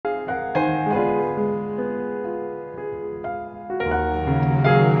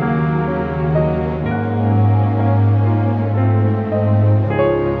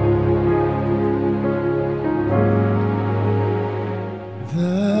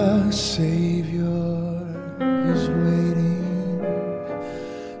A Savior is waiting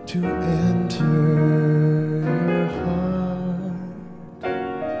to enter your heart.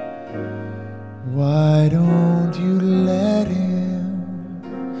 Why don't you let Him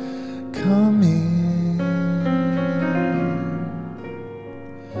come in?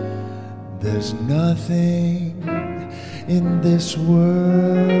 There's nothing in this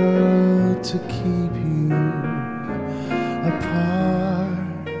world to keep you apart.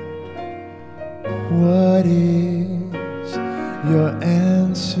 What is your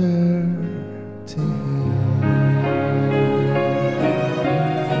answer to Him?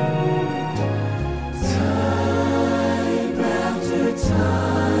 Time after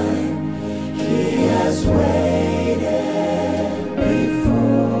time, He has waited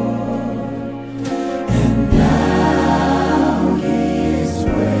before, and now He is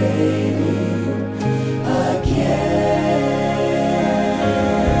waiting again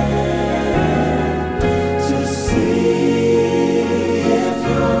to see if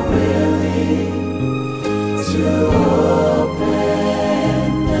you're willing to open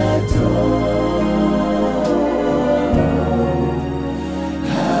the door.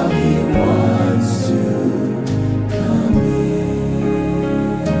 How He wants to come in.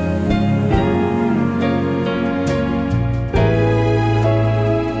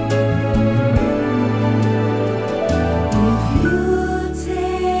 If you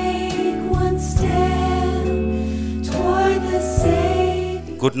take one step toward the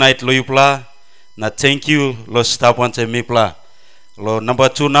Savior. Good night, lo yupla. Na thank you, lo stop once mipla. Lo number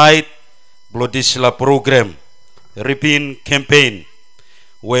 2 night, lo this la program, reaping campaign,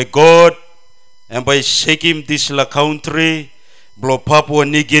 where God and by shaking this la country, blo Papua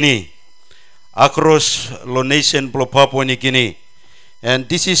New Guinea, across lo nation blo Papua New Guinea. And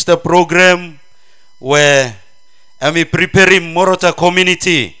this is the program where I'm preparing Morota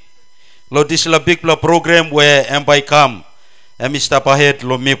community. Lo this la big la program where I'm by come. I'm step ahead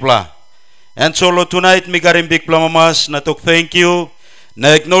lo mipla. And so lo tonight mi garim big plamamas na tok thank you.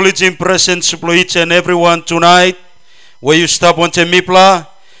 Na acknowledging presence of each and everyone tonight. Where you stop on mipla,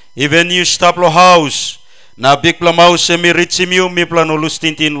 even you stop lo house. Na big plamaus mi richim you mipla no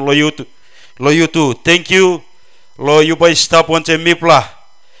lustintin lo you too. Thank you. Lo you by stop on mipla.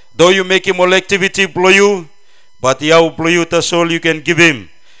 Though you make him all activity blow you, but yaw blow you tas all you can give him.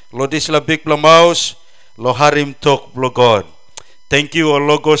 Lo this la big plamaus, lo harim talk blow God. Thank you,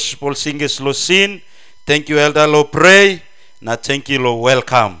 all gospel singers, lo sin. Thank you, elder, lo pray. Na thank you, lo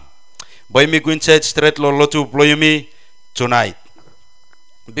welcome. Boy mi gunchet straight lo to blow me tonight.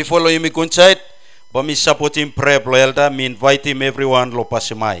 Before lo mi gunchet, but me support him pray blow elder. Me invite him everyone lo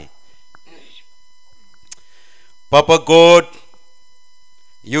pasimai. Papa God,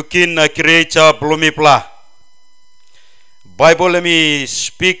 you can create a blow me pla. Bible let me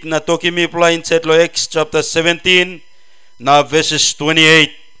speak na toki mi pla in lo Acts chapter 17. Now verses 28.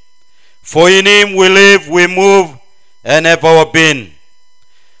 For in Him we live, we move, and have our being.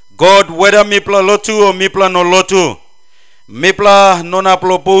 God, whether mipla lotu or mipla no lotu, mipla non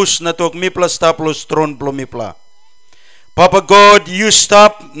aplo push na tok mipla stop lo strong plo mipla. Papa God, you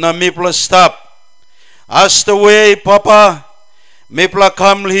stop na mipla stop. As the way, Papa, mipla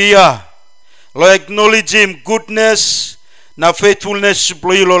come here, lo acknowledge Him goodness na faithfulness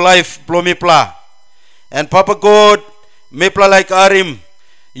plo ilo life plo mipla. And Papa God, mipla like Arim,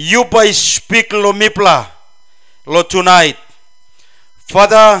 you by speak lo mipla, lo tonight.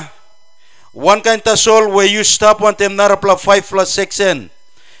 Father, one kind of soul where you stop one tem narapla 5 section.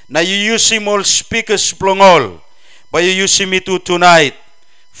 Now you use him all speakers plongol, but you use me too tonight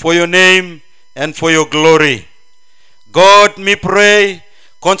for your name and for your glory. God, me pray,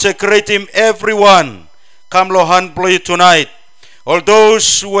 consecrate him everyone. Come lo hand blow you tonight. All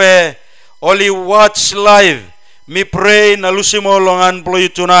those who were only watch live, me pray na lusimo longan blow you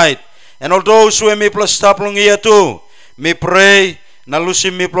tonight. And all those who me plus stop long here too, me pray na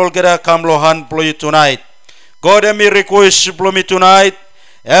lusim me plol gera come lo hand blow you tonight. God, me request blow me tonight.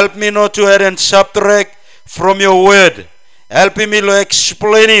 Help me not to add and subtract from your word. Help me to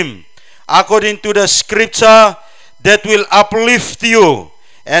explain him according to the scripture that will uplift you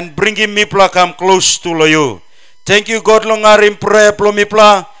and bring him me pla come close to you. Thank you, God, longarim prayer plo me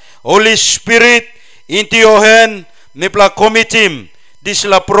pla. Holy Spirit, into your hand, me pla commit him. This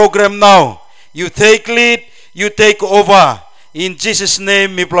la program now. You take lead, you take over. In Jesus'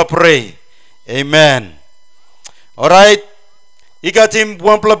 name, me pla pray. Amen. All right. He got him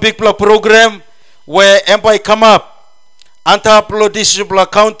one big program where empire come up. Anta upload this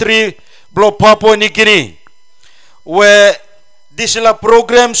country, blow Papua New Guinea. Where this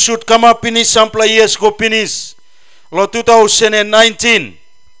program should come up in some years go finish. Lo 2019.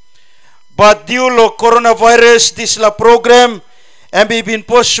 But due to coronavirus, this la program and be been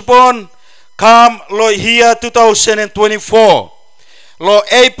postponed come lo here 2024. Lo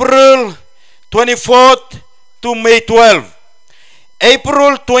April 24th to May 12.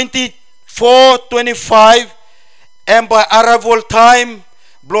 April 24, 25 and by arrival time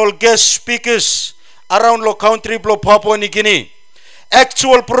blow guest speakers around lo country blow Papua New Guinea.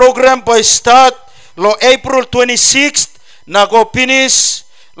 Actual program by start lo April 26th na go finish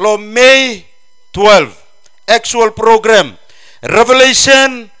lo May 12. Actual program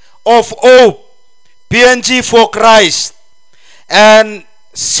Revelation of Hope PNG for Christ and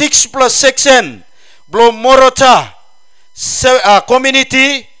 6+ section blow Morota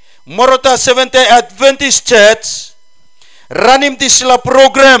community Morota Seventh-day Adventist Church running this la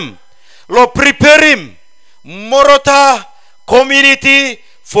program lo prepare him Morota community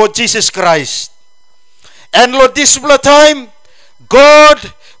for Jesus Christ. And lo this time God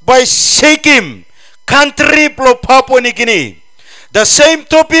by shaking country blow Papua New Guinea. The same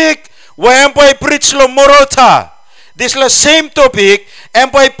topic where by preach lo Morota. This la same topic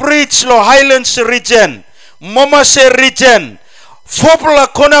and by preach lo Highlands region, Momase region, Fopla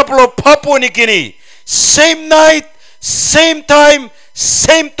Kona blow Papua New Guinea. Same night, same time,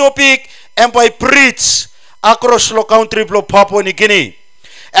 same topic and by preach across lo country blow Papua New Guinea.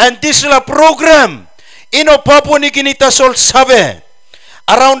 And this la program in Papua New Guinea tasol sabe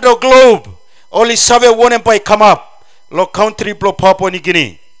around the globe only sabe one by come up lo country blow Papua New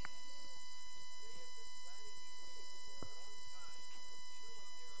Guinea.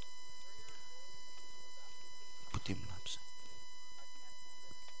 Put him laps.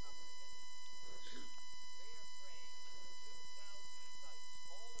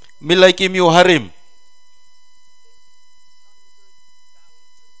 Me like him you harim.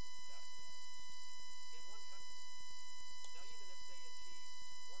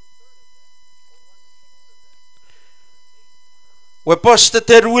 We posted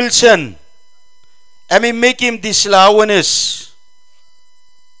Ted Wilson. I mean, make him this awareness.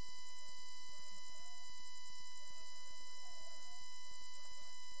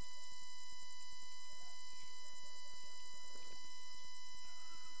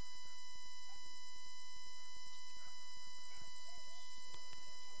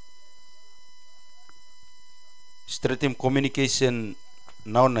 Straight him communication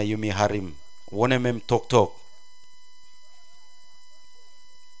now na yumi harim. One talk.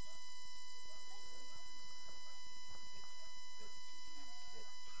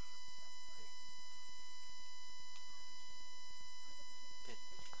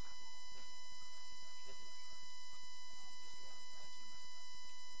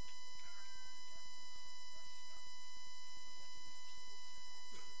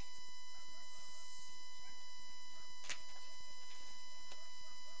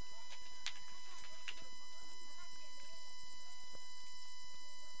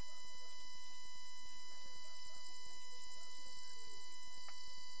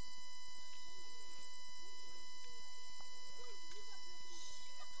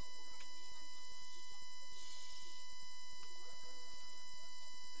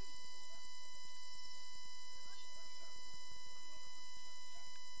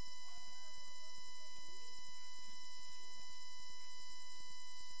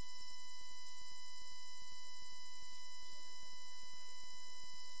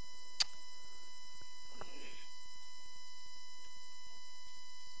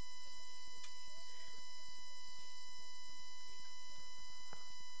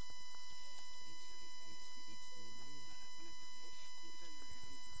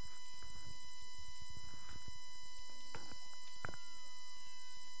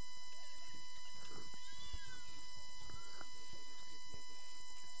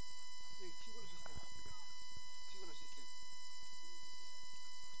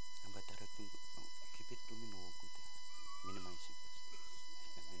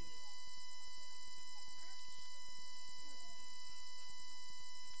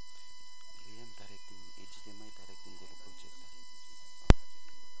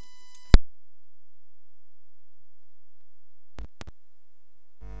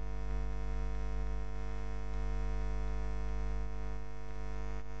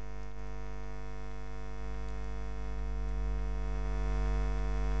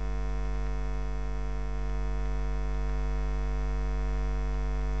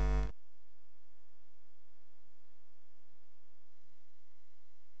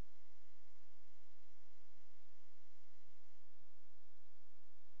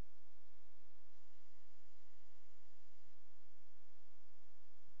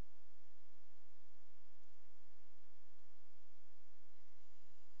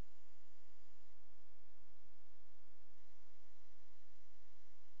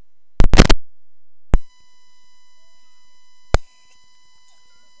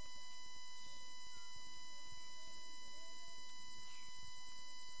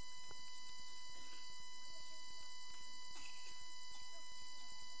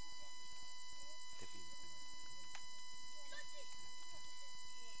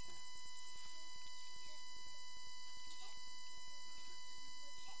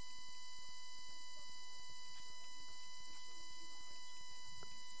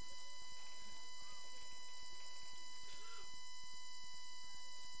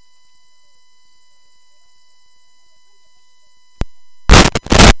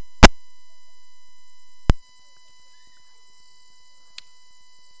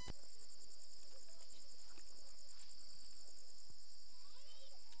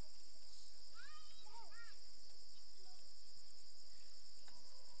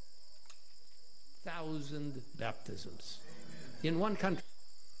 2,000 baptisms in one country.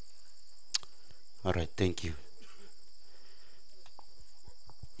 All right, thank you.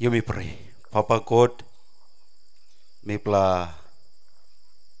 You may pray. Papa God, may pla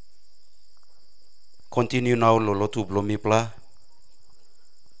continue now lo lotu blo mi pla.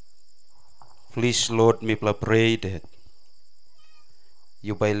 Please, Lord, me pla pray that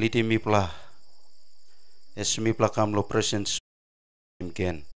you by leading me pla as me pla come lo presence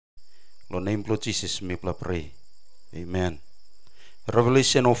again. Lo name Lord Jesus me pla pray. Amen.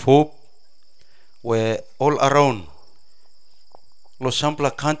 Revelation of hope where all around Los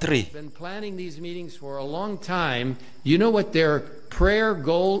Sampla country. Been planning these meetings for a long time. You know what their prayer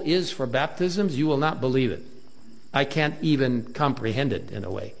goal is for baptisms? You will not believe it. I can't even comprehend it in a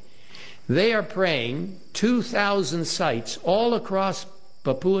way. They are praying 2,000 sites all across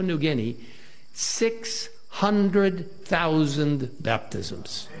Papua New Guinea, 600,000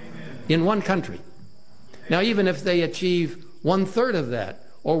 baptisms in one country. Now, even if they achieve 1/3 of that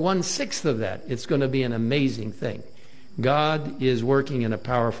or 1/6 of that, it's going to be an amazing thing. God is working in a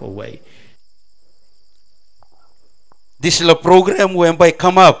powerful way. This is a program whereby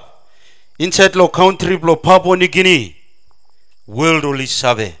come up inside lo country lo Papua New Guinea world only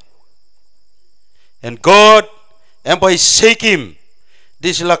sabe. And God and by shake him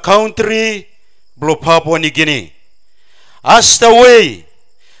this is a country lo Papua New Guinea. As the way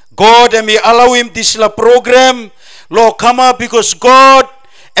God and me allow him this la program lo come up because God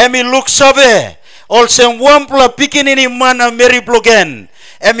and me look sabe. Also one pla picking in mana Mary Blogen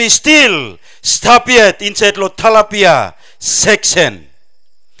and me still stop yet inside lo Talapia section.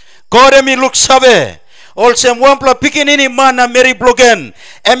 God and me look sabe. Also one pla picking in mana Mary Blogen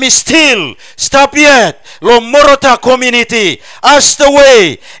and me still stop yet lo Morota community as the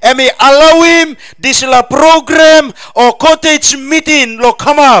way and me allow him this la program or cottage meeting lo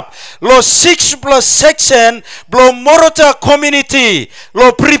come up lo 6+ section lo Morota community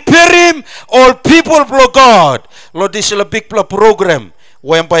lo prepare him all people lo God lo this la big pla program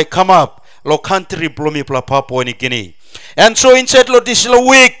when by come up lo country blo mi pla Papua New Guinea. And so inside lo this la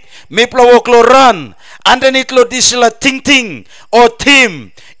week me pla walk lo run underneath lo this la ting or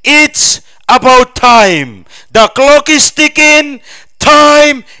team. It's about time. The clock is ticking.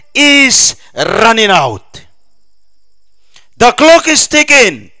 Time is running out. The clock is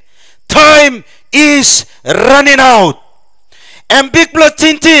ticking. Time is running out. And big blood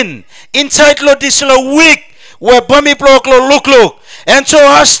tintin inside lo this la week where bami block lo look. And so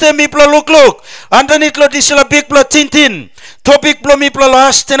ask me pla look. Underneath lo this la big blood tintin. Topic blo mi pla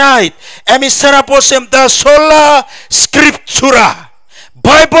last tonight. And me sana posem da sola scriptura.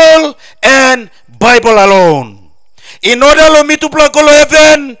 Bible and Bible alone. In order lo mi to pla golo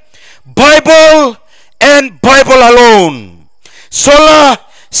heaven, Bible and Bible alone. Sola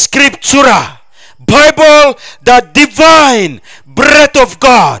scriptura. Bible, the divine breath of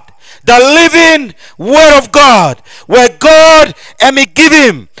God. The living word of God. Where God and me give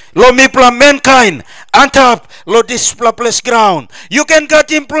him lo mi pla mankind on top lo this pla place ground. You can get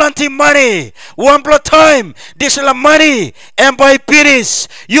him plenty money. One pla time this la money and buy finish.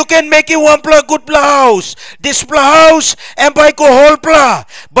 You can make it one pla good pla house. This pla house and buy go whole pla.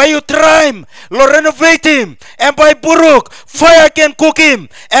 Buy you trim lo renovate him and buy buruk. Fire can cook him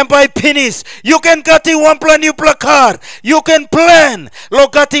and buy finish. You can get him one pla new pla car. You can plan lo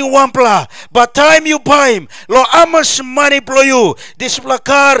getting one pla. But time you buy him lo how much money blow you this pla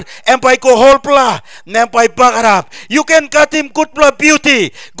car and buy go whole pla and buy back up. You can get him good pla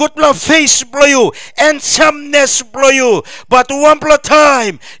beauty, good pla face blow you, and someness blow you. But one pla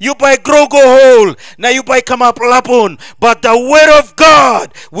time you buy grow go whole. Now you buy come up lapun. But the word of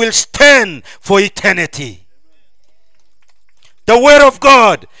God will stand for eternity. The word of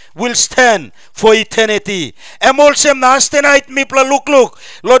God will stand for eternity. And also last night me pla look.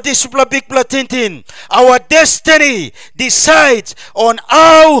 Lord this pla big pla tintin. Our destiny decides on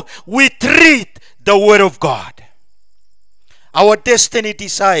how we treat the word of God. Our destiny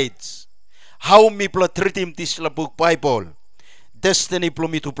decides how me pla treat him this la book Bible. Destiny plo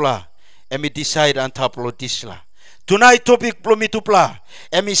mi tu pla. And me decide on top lo this la. Tonight topic plo mi tu pla.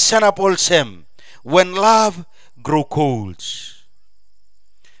 And me send up all sem. When love grow cold.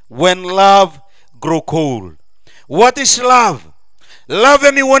 When love grow cold. What is love? Love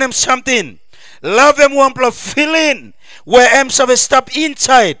him, you want him something. Love him, want pla feeling. Where him have stop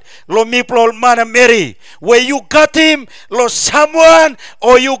inside. Lo me pla man Mary. Where you got him, lo someone,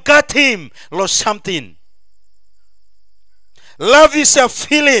 or you got him, lo something. Love is a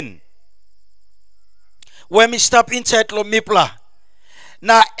feeling. When me stop inside lo me pla.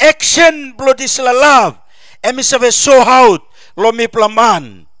 Na action blow this la love. And me have so out lo me pla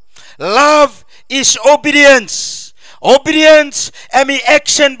man. Love is obedience. Obedience emi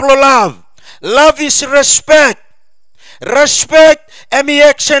action blo love. Love is respect. Respect emi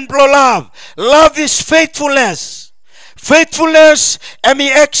action blo love. Love is faithfulness. Faithfulness emi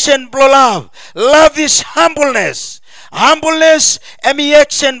action blo love. Love is humbleness. Humbleness emi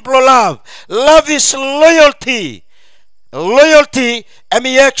action blo love. Love is loyalty. Loyalty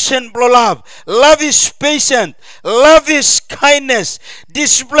emi action blo love. Love is patient. Love is kindness.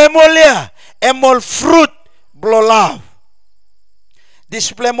 Display molia emol fruit blo love.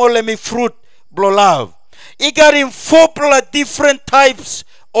 Display mol emi fruit blo love. He got in 4 different types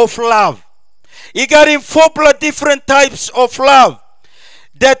of love. He got in 4 different types of love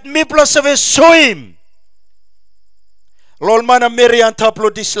that me plus have show him. Lol mana Mary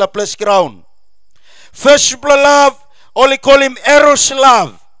antaplo dis la place ground. First love, only call him eros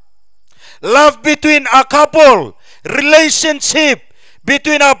love. Love between a couple, relationship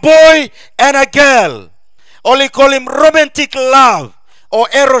between a boy and a girl. Only call him romantic love or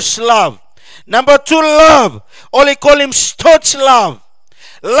eros love. Number 2, love. Only call him storge love.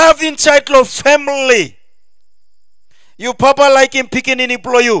 Love inside your family. You papa like him pikinini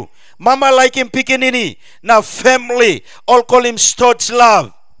blow you. Mama like him pikinini. Now family. All call him storge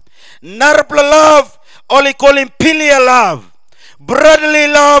love. Narbla love. Only call him pilia love. Brotherly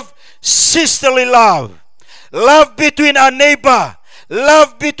love. Sisterly love. Love between a neighbor.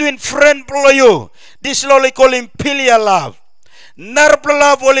 Love between friend blow you. This only call him pilia love. Narbla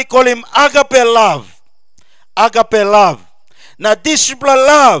love only call him agape love. Agape love. Now this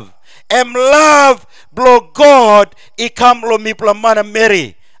love, love blow God, I come lo mi pla mana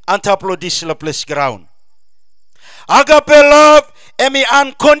Mary, antaplo this la place ground. Agape love, emi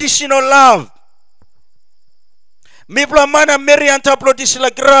unconditional love. Mi pla mana Mary antaplo this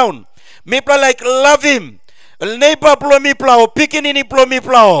la ground. Mi pla like love him. Neighbor blow mi pla o pikinini blow mi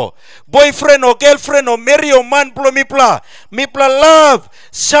pla o. Boyfriend or girlfriend or marry or man blow mi pla. Mi pla love.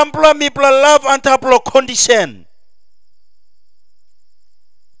 Sampla mi pla love antaplo condition.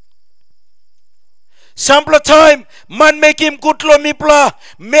 Sample time, man make him good lo mipla,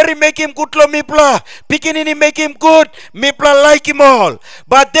 Mary make him good lo mipla, Pikinini make him good, mipla like him all.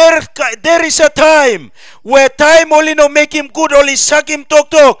 But there is a time where time only no make him good, only suck him talk,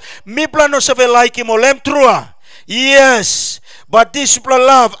 mipla no save like him all. Trua. Yes, but this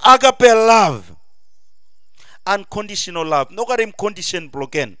love, agape love, unconditional love. No got him condition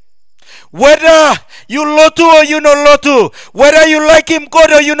broken. Whether you lotu or you no lotu, whether you like him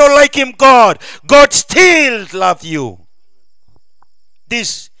God or you no like him God, God still love you.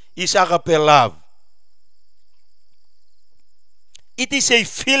 This is agape love. It is a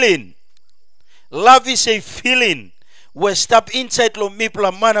feeling. Love is a feeling. We step inside lo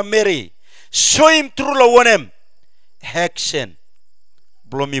mipla mana Mary. Show him through lo wonem. Action.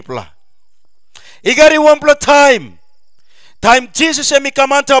 Blo mipla. Igari one time. Time Jesus and me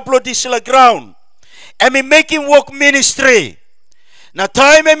come on top of this ground. And me make him work ministry. Now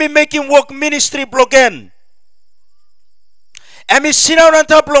time and me make him work ministry blogen. And me sit down on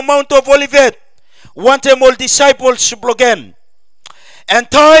top of Mount of Olivet. Want them all disciples blogen. And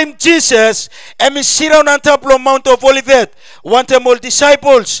time Jesus and me sit down on top of Mount of Olivet. Want them all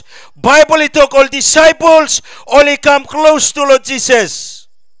disciples. Bible it talk all disciples only come close to Lord Jesus.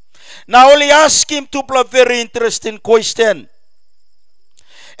 Now only ask him to play very interesting question.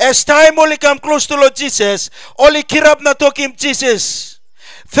 As time only come close to Lord Jesus, only kirap na talk him Jesus.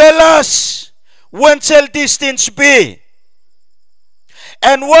 Fellas, when shall these things be?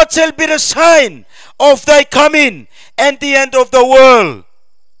 And what shall be the sign of thy coming and the end of the world?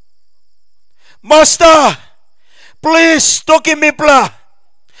 Master, please talk him me blah.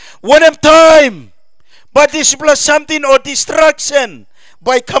 When am time, but this blah something or distraction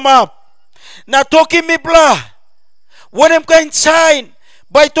by come up. Now talk him me blah. When am kind sign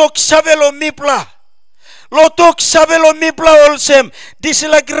by talk savelo mipla. Lo talk savelo mipla olsem. This is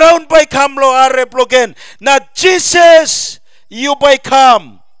like ground by come lo are blogen. Now Jesus, you by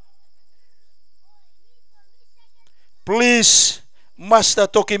come. Please, master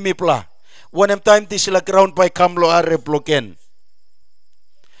talk him mipla. When am time this is like ground by come lo are blogen.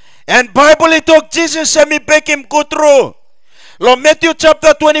 And Bible it talk Jesus and me beg him go through. Lo Matthew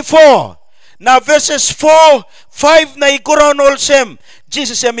chapter 24. Now verses 4, 5 na ikuran olsem.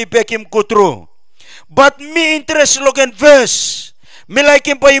 Jesus and me beg him go through. But me interest look in verse. Me like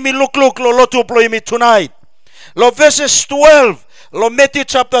him by me look lo to employ me tonight. Lo verses 12. Lo Matthew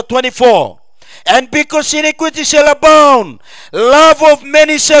chapter 24. And because iniquity shall abound, love of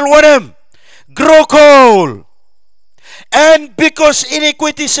many shall what him grow cold. And because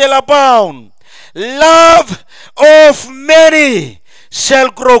iniquity shall abound, love of many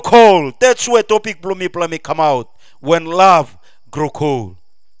shall grow cold. That's where topic blumi plami come out. When love grow cold.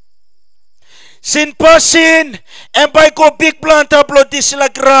 Sin pasin and by go big plant upload this la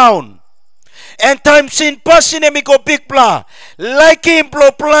ground. And time sin pasin and me go big plant. Like him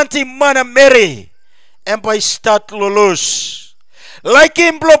blow planting mana Mary. And by start lulus. Like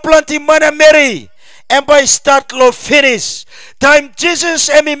him blow planting mana Mary. And by start lo finish. Time Jesus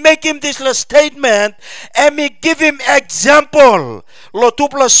and me make him this la statement. And me give him example. Lo 2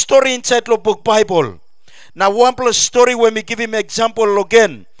 plus story inside lo book Bible. Now 1 plus story when me give him example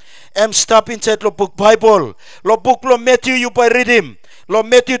again. Stop inside lo book Bible. Lo book lo Matthew you by read him. Lo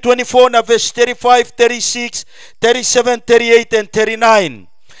Matthew 24 na verse 35, 36, 37, 38 and 39.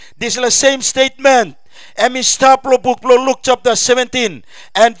 This is the same statement. Me stop lo book lo Luke chapter 17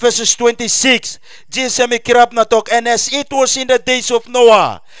 and verses 26. Jesus me kirap na talk. And as it was in the days of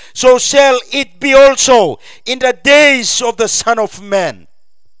Noah, so shall it be also in the days of the Son of Man.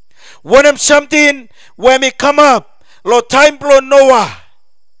 When something when me come up, lo time blow Noah.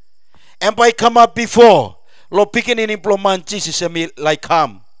 And by come up before, lo picking in implement Jesus and me like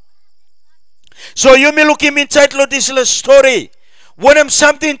come. So you me look him inside lo this little story. When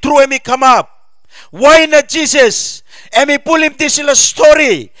something true and me come up. Why not Jesus? And me pull him this little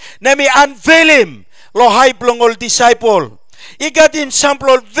story. Na me unveil him. Lo high blong all disciple. He got him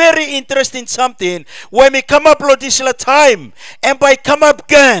sample very interesting something. When me come up lo this little time. And by come up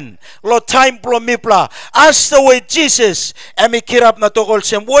again. Lo time blow me pla. As the way Jesus. And me kirap na tokol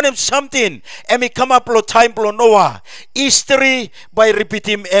sem. Want him something. And me come up lo time blow Noah. History by repeat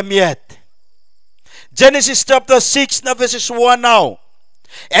him yet. Genesis chapter 6 na verses 1 now.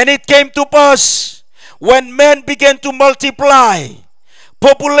 And it came to pass when men began to multiply.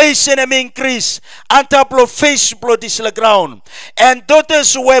 Population increased. And top of face blow this la ground. And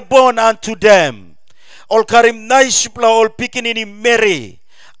daughters were born unto them. All karim nice blow all picking in Mary.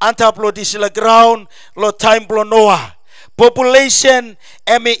 Antaplo this la ground, lo time blow Noah. Population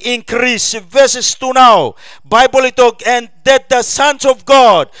increase. Verses 2 now. Bible it talk, and that the sons of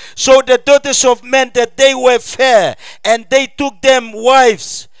God, so the daughters of men, that they were fair, and they took them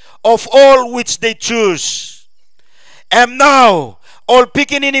wives of all which they choose. And now, all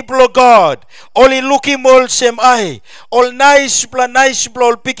picking in blow God, all in looking all same eye, all nice blow,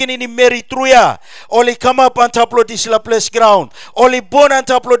 all picking in Mary Truya, all he come up and upload this la place ground, all he born and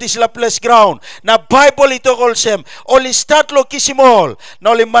upload this la place ground. Now Bible it all same, all he start lo kiss him all.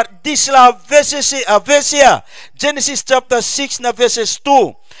 Now he this la verses here, Genesis chapter 6 na verses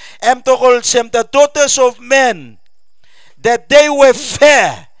 2. And to all same the daughters of men, that they were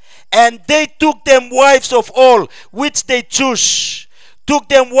fair, and they took them wives of all which they choose. Took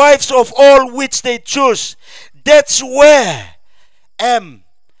them wives of all which they choose. That's where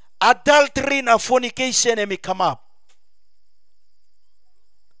adultery and fornication may come up.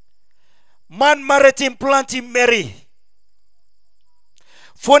 Man married him, planting Mary.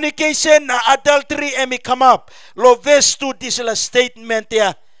 Fornication and adultery may come up. Lo verse 2, this is a statement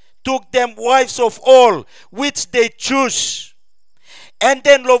here. Took them wives of all which they choose. And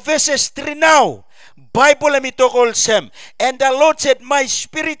then lo verses 3 now. Bible me talk all same. And the Lord said, my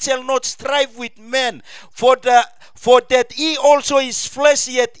spirit shall not strive with men, for that he also is flesh,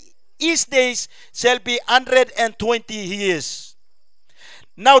 yet his days shall be 120 years.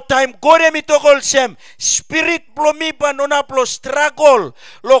 Now time God me talk all same. Spirit blow me ba nona blow struggle.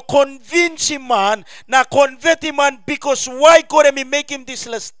 Lo convince man, na convert him man, because why God me make him this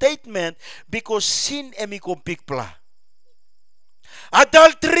last statement? Because sin me go big pla.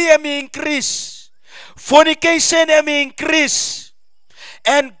 Adultery me increase. Fornication increase.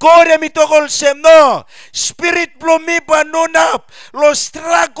 And God all say no. Spirit blow me ba no up. Lo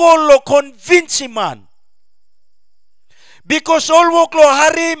struggle lo convince man. Because all walk lo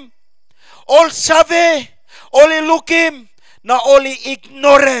harim, all save, all look him, na only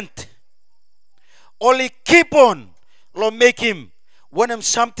ignorant. Only keep on lo make him when him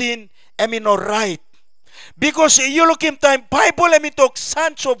something not right. Because you look him time Bible talk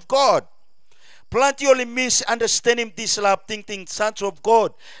sons of God. Plenty only misunderstanding this lab thinking sons of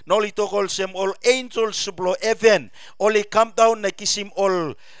God. No only talk also all angels blow heaven. Only come down na kiss him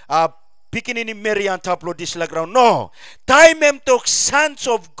all picking in Mary and taplo this la ground. No. Time talk sons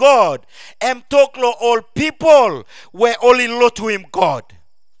of God. Talk lo all people were only lo to him God.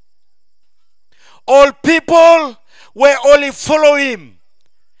 All people were only follow him.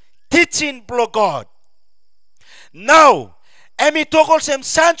 Teaching blow God. Now Emi tokol sem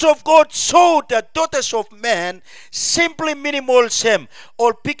sons of God, so the daughters of men simply minimal sem.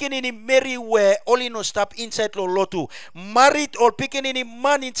 All picking in Mary where only no stop inside lo lotu. Married all picking in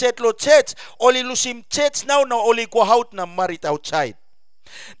man inside lo church. Only lose him church now only go out na married outside.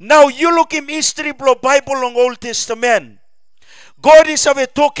 Now you look in history blo Bible long Old Testament. God is have a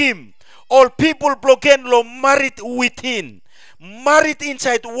talking. All people bloken lo married within. Married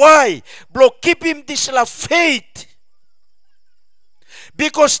inside. Why? Blo keep him this la faith.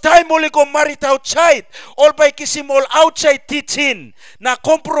 Because time only go married outside. All by kiss him all outside teaching. Na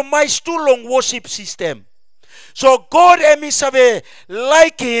compromise too long worship system. So God have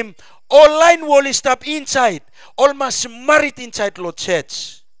like him. All line will stop inside. All must married inside lo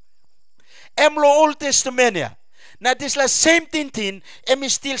church. Lo Old Testament ya. Now this la same thing, emi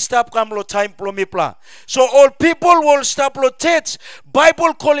still stop come lo time plomipla. So all people will stop lo church.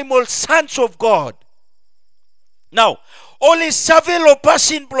 Bible call him all sons of God. Now, only save lo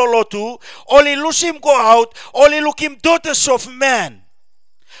passing plolotu, only lose him go out, only look him daughters of man.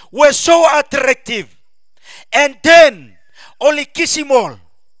 Were so attractive. And then only kiss him all.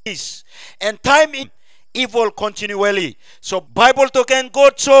 And time in evil continually. So Bible token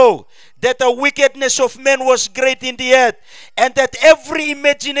God so that the wickedness of man was great in the earth, and that every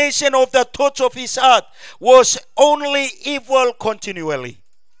imagination of the thoughts of his heart was only evil continually.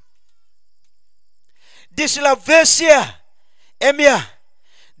 This is la verse here, Emia.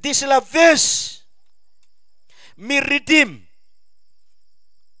 This is la verse. Me redeem.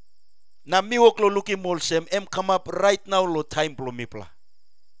 Na mi wok lo looking molsem em come up right now lo time plo mipla.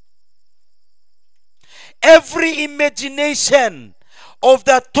 Every imagination of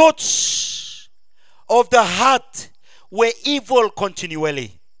the thoughts of the heart were evil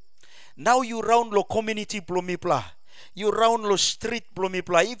continually. Now you round lo community plomipla. You round lo street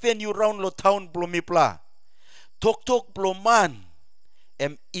plomipla. Even you round lo town plomipla. Tok ploman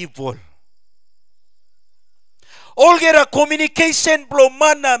am evil. All get a communication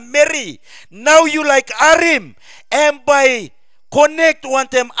plomana Mary. Now you like Arim. And by connect want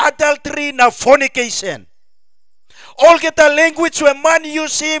them adultery na fornication. All get a language where man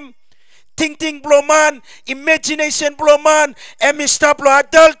use him, thinking blow man, imagination blow man, and stop lo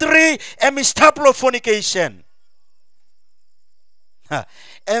adultery, and stop lo fornication.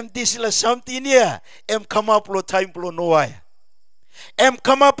 And this is something here. Come up lo time blow Noah.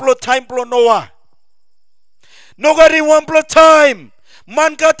 Come up lo time blow Noah. Nobody want blow time.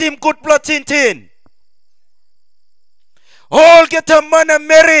 Man got him good blood tintin. All get a man and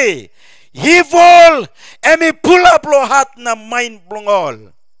Mary. Evil, and me pull up lo heart na mind blong all.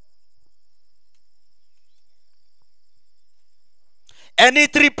 And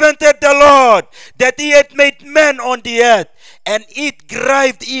it repented the Lord that he had made man on the earth, and it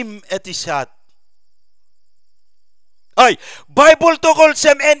grieved him at his heart. Ay, Bible tokol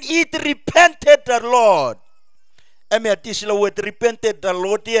sem, and it repented the Lord. And me at this word repented the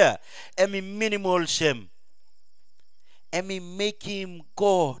Lord here, and me minimal sem, and me make him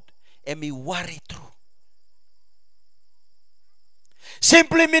God. And me worry through.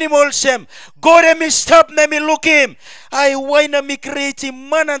 Simply minimal sem. God and me stop na me look him. I why na me create him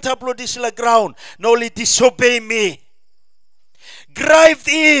man and upload this la ground. No only disobey me. Grieved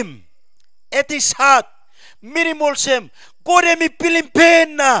him at his heart. Minimal sem. God and me feeling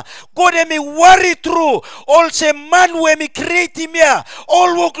pain na. God and me worry through. All say man when me create him ya.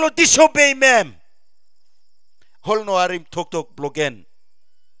 All work lo disobey mem. All no arim talk blogen.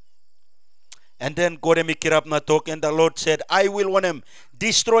 And then God me kirap na talk, and the Lord said, I will want him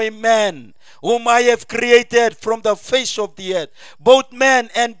destroy man, whom I have created from the face of the earth, both man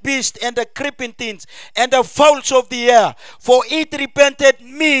and beast, and the creeping things, and the fowls of the air, for it repented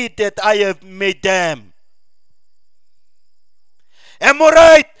me that I have made them. Am I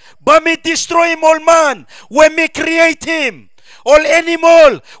right? But me destroy him all man, when me create him, all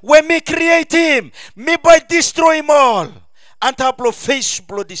animal, when me create him, me by destroy him all. And taplo face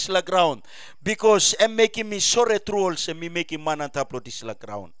blow this la ground. Because I'm making me sorry through also me making man and taplo this la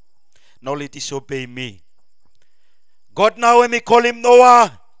ground. Now let disobey me. God now when me call him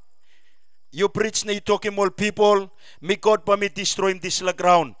Noah. You preach na you talk him all people. Me God pa me destroy him this la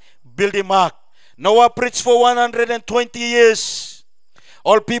ground. Build him up. Noah preached for 120 years.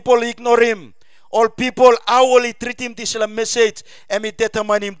 All people ignore him. All people hourly treat him this la message. And me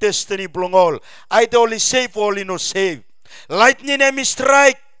determine him destiny belong all. Either only save or only no save. Lightning and me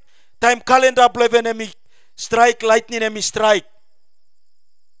strike. Time calendar pleven and me strike. Lightning and me strike.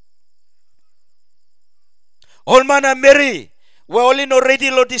 All man and Mary. We're only no ready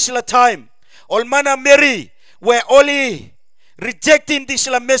lo this la time. All man and Mary. We're only rejecting this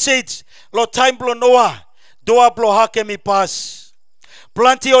la message. Lo time blow Noah. Doa blow hake me pass.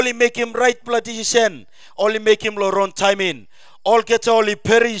 Plenty only make him right decision. Only make him lo wrong timing. All get only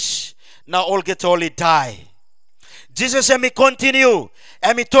perish. Now all get only die. Jesus and me continue.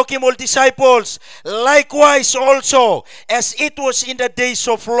 And he took him all disciples, likewise also, as it was in the days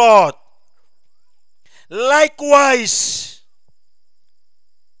of Lot. Likewise,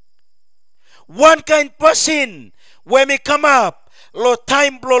 one kind person, when we come up, lo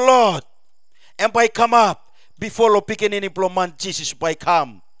time blow Lord, and by come up, before lo pikin ini blow man Jesus by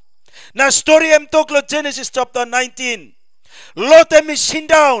come. Na story em talk lo Genesis chapter 19. Lot em is sit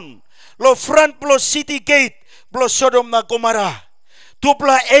down, lo front blow city gate, blow Sodom na Gomorrah.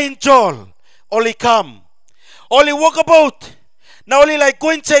 Tupla angel, only come. Only walk about. Now only like go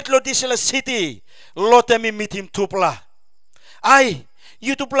inside lo this city. Lot em meet him tupla. Ay,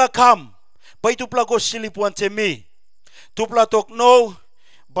 you tupla come. But tupla go sleep one to me. Tupla talk no.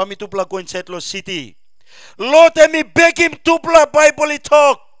 But me tupla go inside lo city. Lot em beg him tupla Bible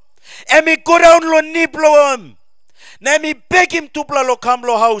talk. And me go down lo ni blow him. Na me beg him tupla lo come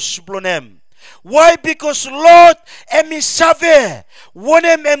lo house blow them. Why? Because Lord emi save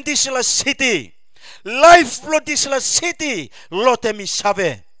wonem em this la city. Life lo this la city. Lord emi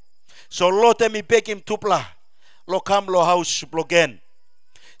save. So Lord emi beg him tupla. Lo come lo house blow again.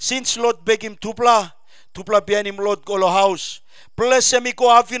 Since Lord beg him tupla behind him Lord go lo house. Bless emi go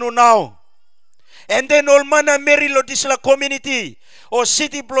havinu now. And then all mana Mary lo this la community. O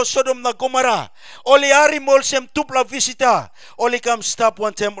city blow Sodom na Gomorrah. Oli arim all sem tupla visita. Oli come stop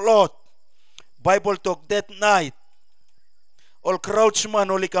one time Lord. Bible talk that night. All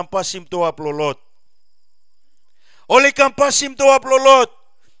crowdsman only can pass him to up Lord. Only can pass him to up Lord.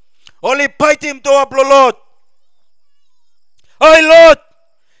 Only fight him to up Lord. Oh Lord,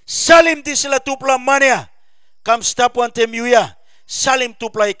 salim this la tupla mania. Come stop one time you ya. Salim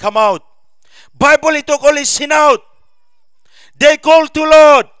tupla come out. Bible it talk only sin out. They call to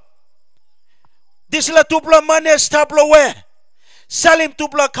Lord. This la tupla mania stop lo where. Salim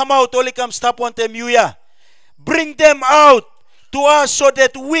tupla come out, only come stop one time you ya. Bring them out to us so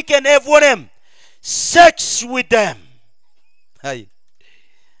that we can have one them sex with them. Hey.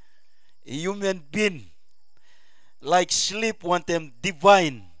 Human being like sleep one them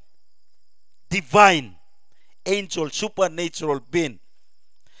divine angel supernatural being.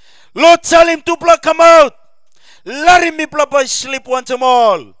 Lord Salim tupla come out. Let me by sleep one time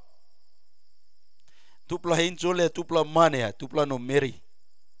all. Tupla angel, tupla mania, tupla no Mary.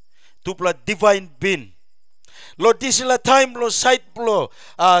 Tupla divine being. Lord, this is la time, lo site blow,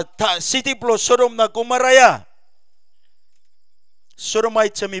 city blow, Sodom na Gomorrah.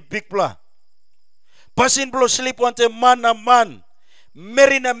 Sodomites mi big bla. Passing blow sleep one time man na man.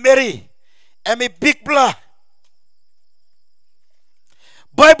 Mary na Mary. Emi big bla.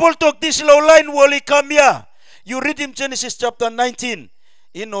 Bible talk this low line woli come here. You read in Genesis chapter 19.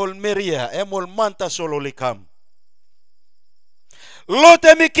 In all Maria, all manta sololi come. Lot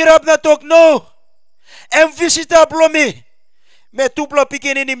emi kirap na talk no. Em visita plomi. Me tupla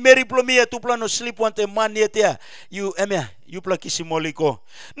pikin ini Mary plomi ya tupla no sleep one te man yet ya. You emia, you pla kisimoli ko.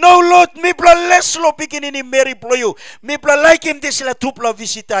 No Lord, me pla less lo pikin ini Mary plo you. Me pla like him this la tupla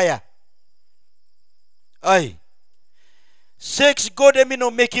visita ya. Ay. Sex God emi no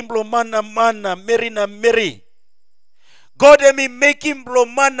make him plo man na Mary na Mary. God emi make him blow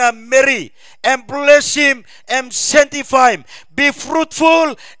man and Mary and bless him and sanctify him. Be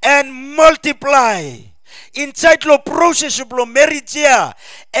fruitful and multiply. Inside lo process of lo marriage here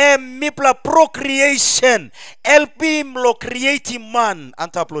and mipla procreation. Help him lo creating man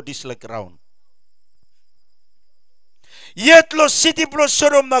and tap lo this like ground. Yet lo city blow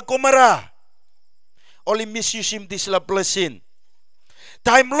Sodom na Gomorrah. Only misuse him this la blessing.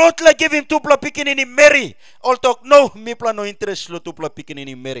 Time Lot la give him tupla pikin ini Mary. All talk no, me pla no interest lo tupla pikin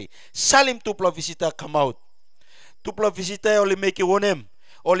ini Mary. Salim tupla visita come out. Tupla visita only make you one him.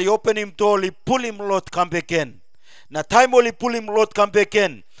 Only open him to only pull him Lot come back in. Na time only pull him Lot come back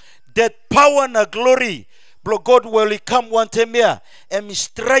in. That power na glory. Blo God will come one time here. And me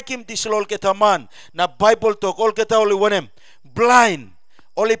strike him this all get a man. Na Bible talk all get only one him. Blind.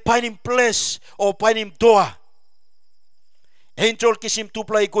 Only find him place or find him door. Angel kiss him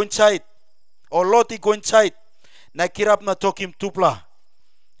tupla go inside. Or Lot go inside. Na kirap na talk him tupla.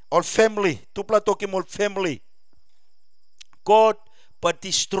 All family. Tupla talk him all family. God but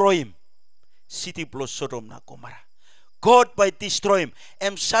destroy him. City blow Sodom na Gomorrah. God by destroy him.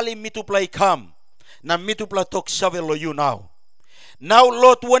 Em salim mitupla come. Na mitupla talk savelo you now. Now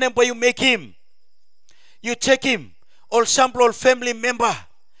Lord whenever you make him. You check him. All sample all family member.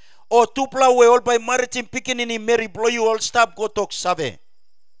 Or tupla we all by maritime picking in Mary blow you all stop go talk save.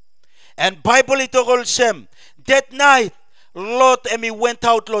 And Bible it all same. That night, Lot and me went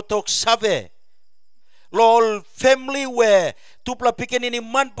out lo talk save. Lo all family were tupla picking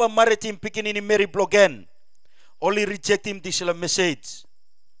in man pa maritime picking in Mary blow again. Only reject him this message.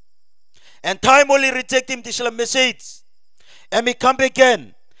 And time only reject him this message. And me come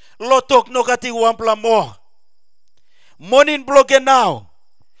again. Lo talk no kati wampla more. Morning bloke now.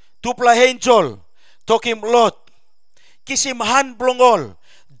 Tupla angel. Talk him Lord. Kiss him hand blongol.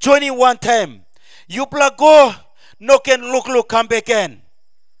 Join him one time. You pla go. No can look come back again.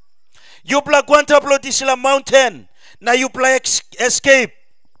 You pla guantaplo this mountain. Now you pla escape.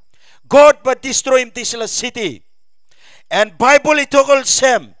 God but destroy him this city. And Bible it all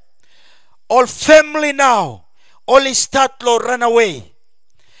same. All family now. Only start lo run away.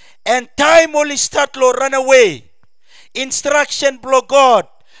 And time only start lo run away. Instruction blow God.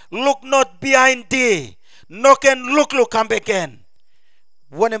 Look not behind thee. No can look come back again.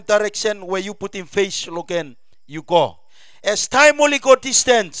 One direction where you put in face look and you go. As time only go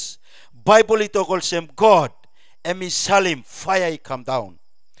distance. Bible it all same God. And Salim fire come down.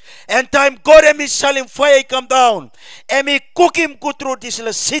 And time God and Salim fire come down. And me cook him go through this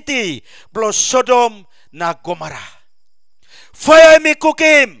city. Blow Sodom na Gomorrah. Fire me cook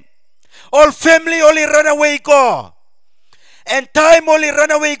him. All family only run away go. And time only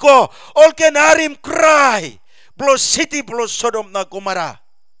run away go. All can hear him cry. Blow city blow Sodom na Gomorrah.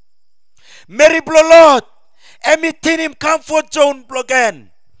 Mary blow Lord. And me tin him comfort zone blow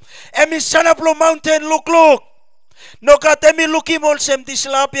again. And me sana blow mountain look. No kate me look him all sem this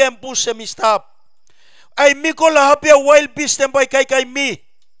lapia and push me stop. I me ko lahapia wild beast and by kai me.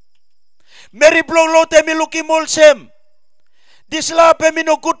 Mary blow Lord and me look him all sem. This lapia me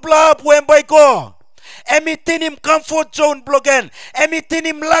no good blab when by go. And me tin him comfort zone blogen. And me tin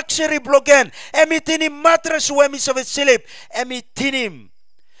him luxury blogen. And me tin him mattress when me save sleep. And me tin him.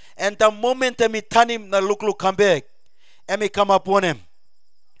 And the moment me turn him na look come back. And me come upon him.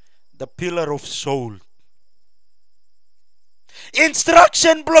 The pillar of soul.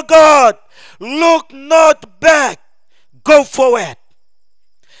 Instruction blow God. Look not back. Go forward.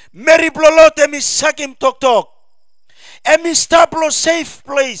 Mary blow Lord and me suck him talk. And me stop lo safe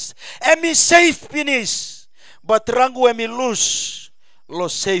place. And me safe finish. But rangu and me lose lo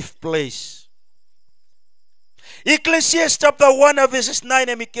safe place. Ecclesiastes chapter 1 verses 9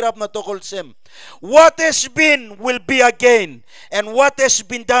 and me kirap na tokol sem. What has been will be again. And what has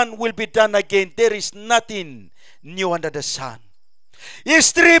been done will be done again. There is nothing new under the sun.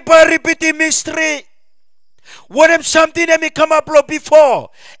 History by repeating mystery. When something that me come up before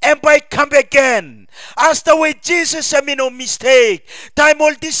and by come again. As the way Jesus I mean no mistake. Time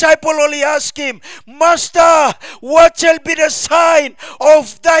all disciple only ask him, Master, what shall be the sign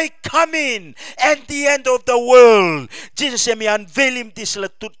of thy coming and the end of the world? Jesus I mean unveil him this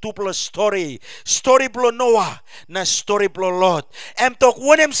two story. Story blow Noah, na story blow Lord. And talk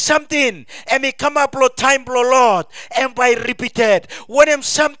when something and me come up time blow Lord and by repeated. When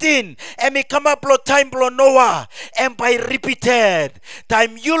something and me come up time blow Noah and by repeated.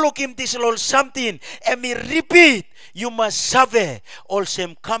 Time you look him this little something and me repeat, you must save all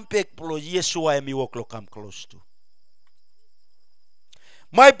same come back blow Yeshua and me walk lo come close to.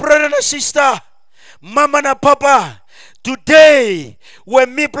 My brother and sister, mama and papa, today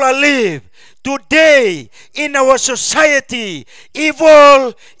when people live, today in our society,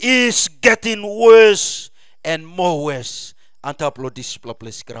 evil is getting worse and more worse. On top of this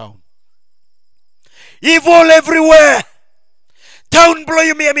place ground. Evil everywhere. Town blow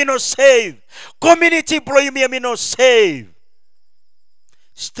you me no save. Community blow you me no save.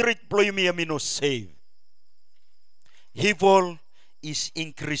 Street blow you me no save. Evil is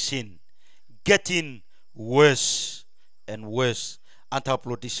increasing, getting worse and worse. On top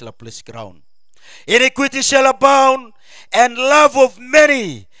of this place ground. Iniquity shall abound, and love of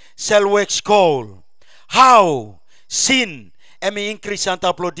many shall wax cold. How sin and me increase and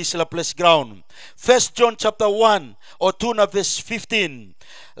upload this place ground. 1 John chapter 1 or 2 verse 15.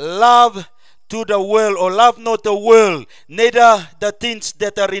 Love to the world, or love not the world, neither the things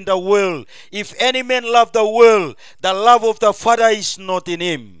that are in the world. If any man love the world, the love of the Father is not in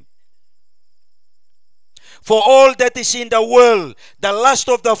him. For all that is in the world, the lust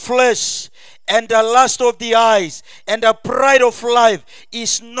of the flesh, and the lust of the eyes, and the pride of life,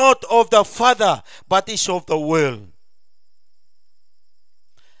 is not of the Father, but is of the world.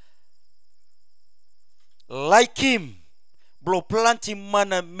 Like him, blow planting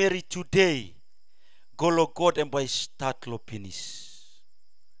mana Mary today, go lo God and by start lo penis.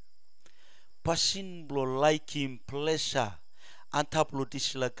 Passion blow like him pleasure, and tap lo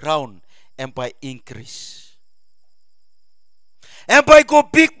this la ground and by increase. And by go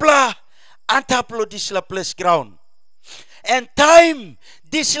big blah, and tap lo this la place ground. And time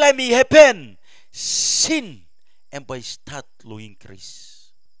this la me happen, sin and by start lo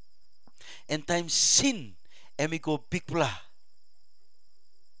increase. And time sin and we go big blah.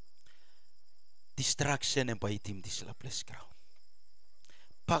 distraction yang paitim di sila place ground.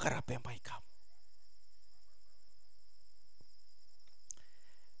 Pagarap yang paikam.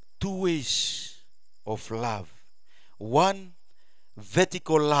 Two ways of love. One,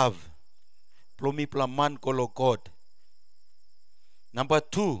 vertical love. Plomi plaman kolo God. Number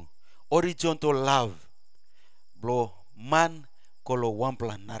two, horizontal love. Blo man kolo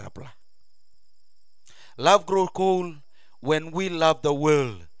wampla narapla. Love grows cold when we love the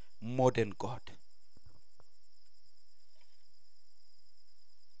world more than God.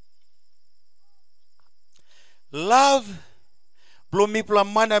 Love blo mi pla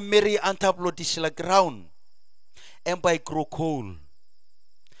mana meri anta blo di sila ground. Empai grow cold.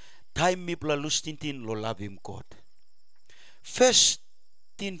 Time mi pla lustintin lo love him God. First,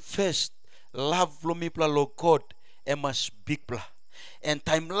 love lo mi pla lo God emas big pla. And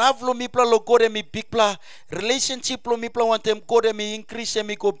time love lo mi pla lo God emi big pla. Relationship lo mi pla want em God emi increase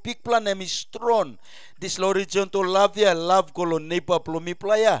emi go big pla emi strong. This lo horizontal love ya love go lo neighbor lo mi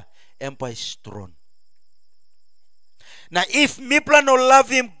pla ya empai strong. Now if mi pla no love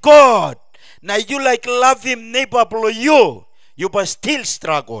him God, now you like love him neighbor below you but still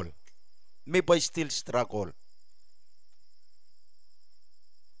struggle. Me by still struggle.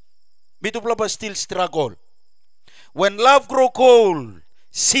 Me to but still struggle. When love grow cold,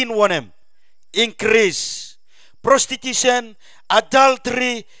 sin want him increase. Prostitution,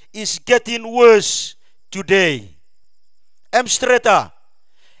 adultery is getting worse today. I'm straight.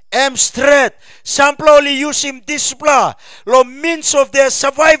 Sample only use him display. Lo means of their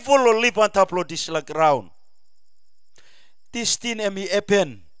survival lo live on top of this ground. This thing emi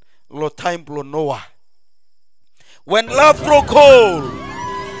happen lo time lo Noah. When love grow cold,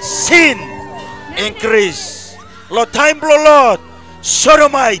 sin increase. Lo time lo Lord,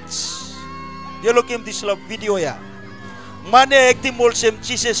 Sodomites. You look in this video ya. Mane ekti molsem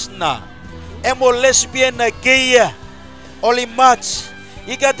Jesus na. Emo lesbian na gay ya. Oli match.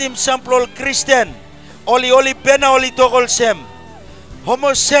 Ikatim sample Christian. Oli bena oli togolsem.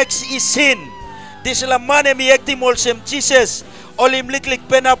 Homosex is sin. This la mane mi ekti molsem Jesus. Oli mliklik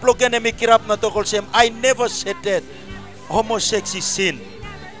bena bloken mi kirap na togolsem. I never said that. Homosex is sin.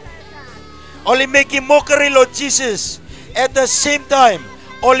 Only making mockery of Jesus. At the same time,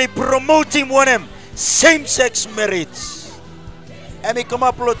 only promoting one of them same-sex marriage. And we come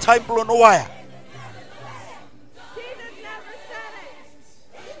up with time for no wire.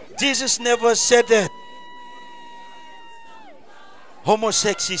 Jesus never said that.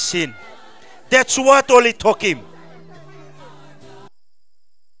 Homosex is sin. That's what only talking.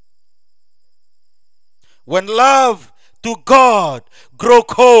 When love to God grow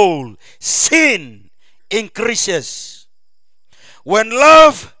cold, sin increases. When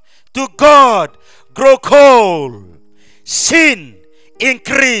love to God grow cold, sin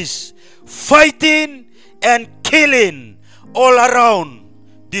increase. Fighting and killing all around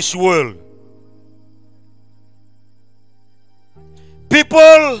this world.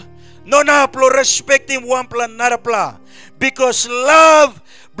 People no na plo respecting one plan another plan because love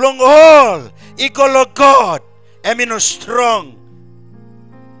belong all equal of God. I mean strong.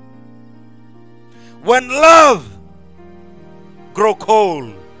 When love grow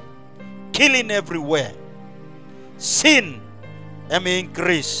cold, killing everywhere, sin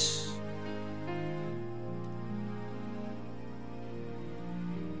increase.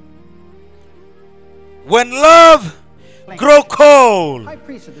 When love grow cold,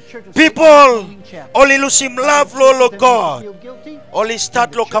 people only lose him love lo God, only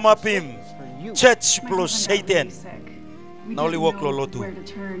start lo come up him. Church plus Satan. Now only walk lo too.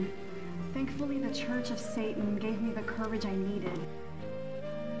 Thankfully, the Church of Satan gave me the courage I needed.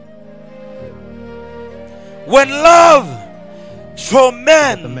 When love from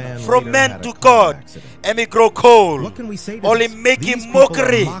man to God, and we grow cold, What can we say to only this? making These people are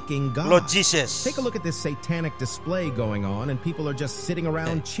mockery, mocking God. Lord Jesus. Take a look at this satanic display going on, and people are just sitting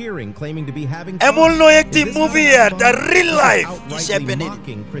around cheering, claiming to be having I'm fun. all no Is acting this movie having here. fun? The real This life is outrightly happening.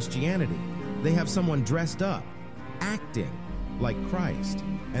 mocking Christianity. They have someone dressed up, acting like Christ,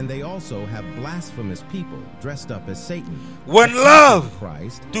 and they also have blasphemous people dressed up as Satan. When attacking love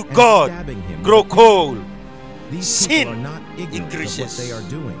Christ to and God stabbing him grow with a cold, These sin people are not ignorant increases. of what they are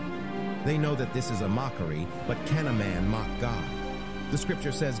doing. They know that this is a mockery, but can a man mock God? The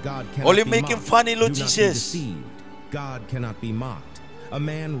scripture says God cannot Only be making mocked. funny, Lord Do not be Jesus. deceived. God cannot be mocked. A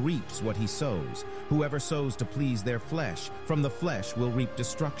man reaps what he sows. Whoever sows to please their flesh, from the flesh will reap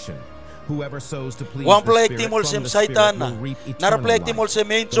destruction. Whoever sows to please Wan the plek Spirit timol from sem the Spirit Satan na. will reap eternal Naraflek life. timol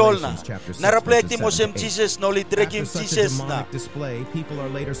sem angel na. Galatians chapter 6, Naraflek verses timol 7 sem to 8. Jesus no After lidrekim such a Jesus na. demonic display, people are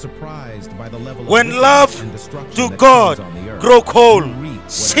later surprised by the level of When wickedness love and destruction to that God comes on the earth. grow cold, You reap whatever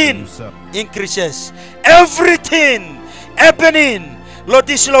sin you sow. increases. Everything happening, Lord,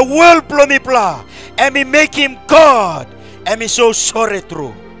 this is the world blow me blah. And me make him God. And me so sorry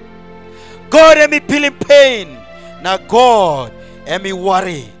through. God and me feeling pain. Now God and me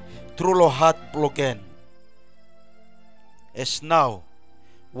worry through the heart broken. As now,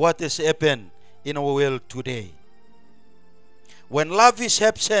 what has happened in our world today? When love is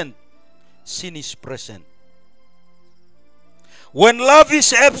absent, sin is present. When love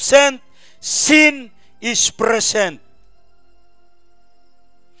is absent, sin is present.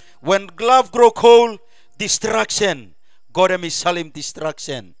 When love grow cold, distraction. God and me salim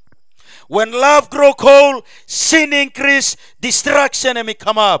distraction. When love grow cold, sin increase, distraction and me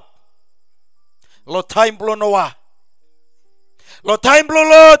come up. Lord time blow Noah. Lord time blow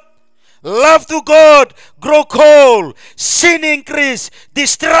Lord. Love to God grow cold, sin increase,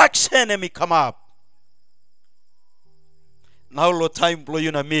 distraction and me come up. Now Lord time blow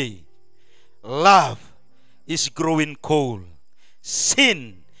you and me. Love is growing cold.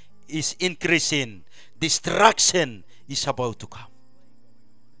 Sin is increasing. Distraction is about to come.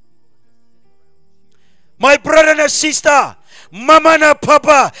 My brother and sister, mama and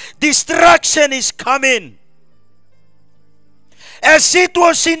papa, distraction is coming. As it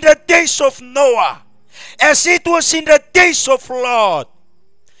was in the days of Noah, as it was in the days of Lot,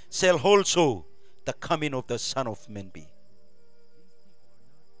 shall also the coming of the Son of Man be.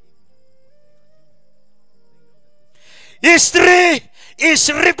 History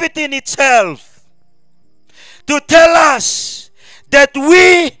is repeating itself to tell us that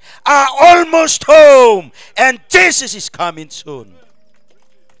we are almost home and Jesus is coming soon.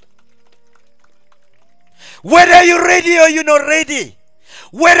 Whether you're ready or you're not ready,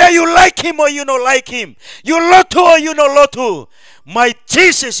 whether you like him or you don't like him, you lot or you not lot, my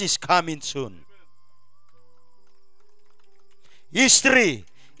Jesus is coming soon. History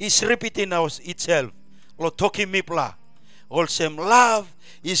is repeating itself. Lord talking mipla. Also love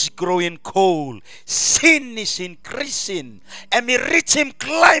is growing cold. Sin is increasing. And me reach him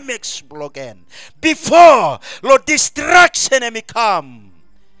climax again. Before Lord distraction and me come.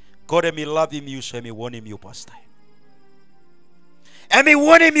 God and me love him you so and me want him you past time. And me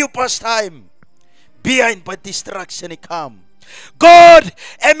want him you past time. Behind but distraction he come. God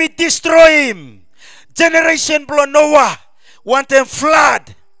and me destroy him. Generation blow Noah. Want them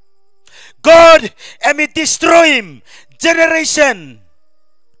flood. God and me destroy him. Generation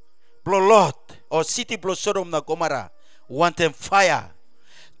blow Lot or city blow Sodom na Gomorrah. Want them fire.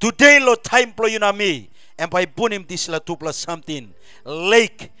 Today Lord time blow you na me. And by burning this la two plus something.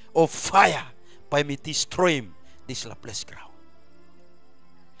 Lake of fire. By me destroy him this la place ground.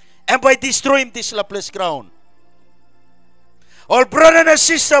 And by destroying this la place ground. All brother and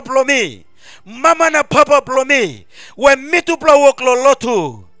sister blow me. Mama and papa blow me. When me to blow walk lo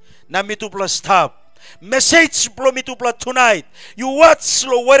lotu. Na me to blow stop. Message blow me to blow tonight. You watch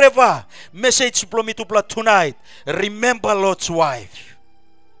slow wherever. Message blow me to blow tonight. Remember Lot's wife.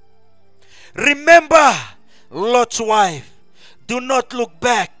 Remember Lot's wife. Do not look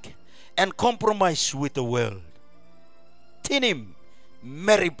back and compromise with the world. Tin him.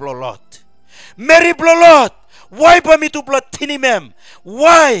 Mary blow Lot. Mary blow Lot. Why by me to blood tinimem?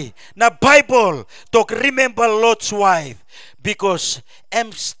 Why? Na Bible talk remember Lot's wife. Because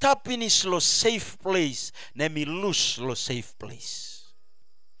I'm stopping is lo safe place. Na me lose lo safe place.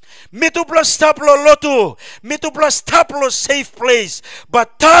 Me to blood stop lo lotu. Me to blood stop lo safe place.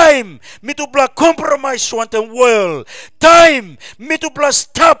 But time me to blood compromise want the world. Time me to blood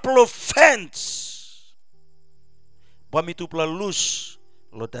stop lo fence. But me to blood lose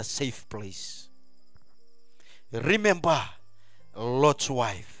lo that safe place. Remember Lot's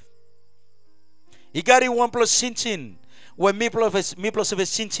wife. He got it 1 plus sintin. When me plus of a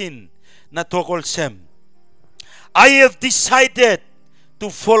sintin. Na tokol sem. I have decided to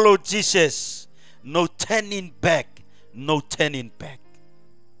follow Jesus. No turning back. No turning back.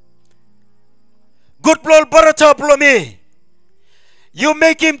 Good blow barata blow me. You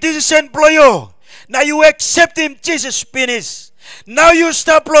make him decision blow you. Now you accept him Jesus finish. Now you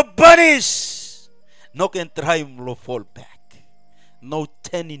stop blow bunnies. No can try to fall back. No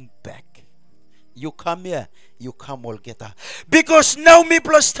turning back. You come here, you come all get her. Because now me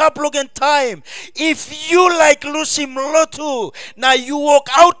plus stop looking time. If you like losing lotu, now you walk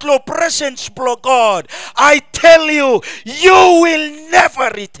out lo presence blow God. I tell you, you will never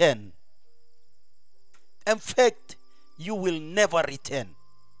return. In fact, you will never return.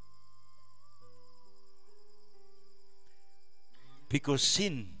 Because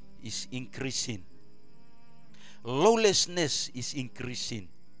sin is increasing. Lawlessness is increasing.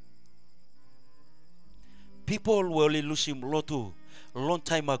 People were only losing lotto a long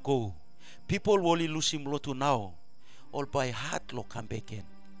time ago. People were only losing lotto now. All by heart lo come back in.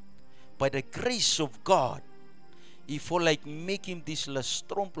 By the grace of God, if you like making this la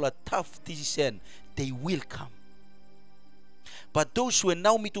strong, la tough decision, they will come. But those who are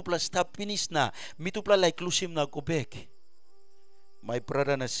now mitupla stop finish na, mitupla like losing na go back. My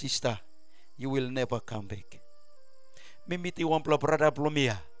brother and sister, you will never come back. Mimiti wampla brother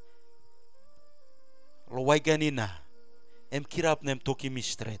blomia. Lo waiganina. Em kirap nem toki mi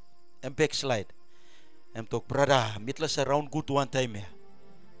straight. Em backslide. Em tok brother, mitlas around good one time ya.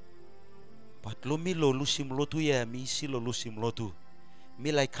 But lo mi lo lusim lotu ya, mi isi lo lusim lotu.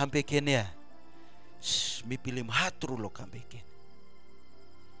 Mi like come back in ya. Mi pilim hatru lo come back in.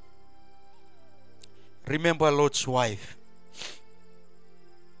 Remember Lord's wife.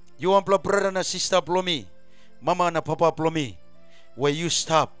 You want brother and sister blow mama and papa blow me. Where you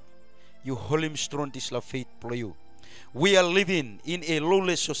stop, you hold him strong this la faith blow you. We are living in a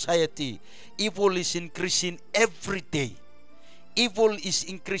lawless society. Evil is increasing every day. Evil is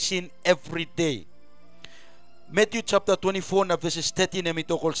increasing every day. Matthew chapter 24 verses 13 and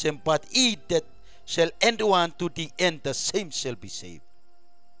mitokol same, but he that shall endure unto the end, the same shall be saved.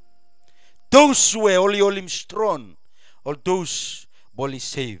 Those who are only strong, or those only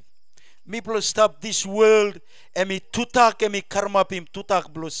saved. Me blow stop this world, and me tutak and me karma pim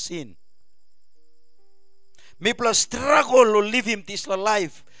tutak blow sin. Me blow struggle or live him this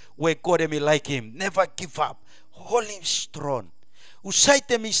life where God and me like him. Never give up. Hold him strong.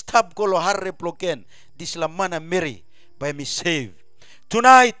 Usaite me stop golo harre bloken. This la mana Mary by me save.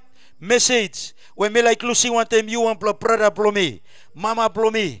 Tonight, message when me like losing one time you want brother blow me, mama blow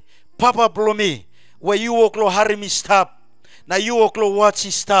me. Papa blow me. Where you walk lo hurry me stop. Now you walk lo watch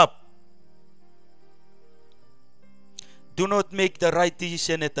he stop. Do not make the right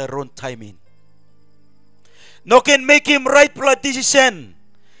decision at the wrong timing. No can make him right blood decision.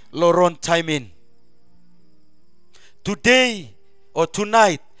 Lo wrong timing. Today or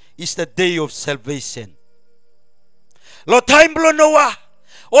tonight is the day of salvation. Lo time blow Noah.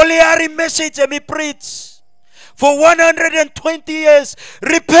 Only hurry message and me preach. For 120 years,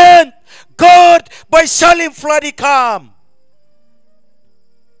 repent. God by Salim floody come.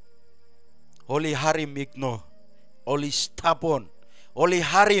 Only Harim ignore. Only stubborn. Only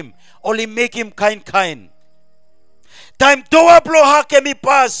Harim. Only make him kind. Time doa blow hake me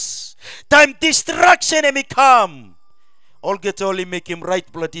pass. Time distraction me come. All get only make him right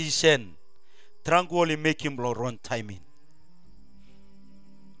blood decision. Trango only make him blow wrong timing.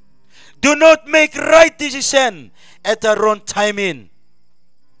 Do not make right decision at the wrong timing.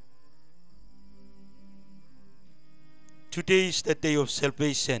 Today is the day of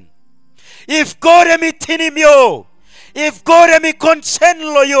salvation. If God and me tin him yo, if God and me consent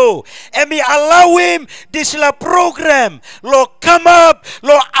lo yo, and me allow him this la program, lo come up,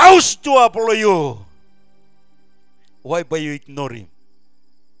 lo house to up lo yo. Why by you ignore him?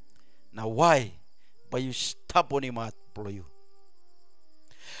 Now why by you stop on him at blow you?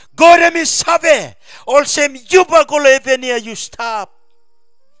 God and me sabe, all same you bagolo evenia you stop.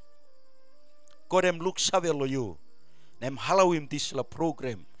 God and look sabe lo you. Nem hallow him this la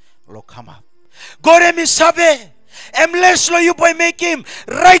program lo come up. God and me sabe, less lo you by make him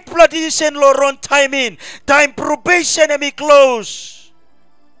right blood decision lo wrong timing. Time probation and me close.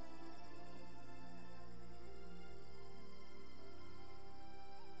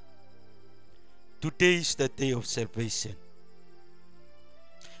 Today is the day of salvation.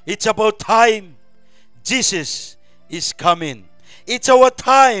 It's about time Jesus is coming. It's our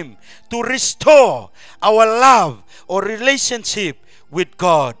time to restore our love or relationship with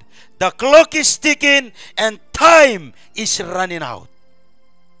God. The clock is ticking and time is running out.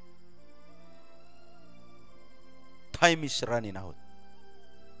 Time is running out.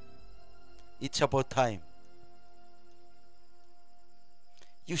 It's about time.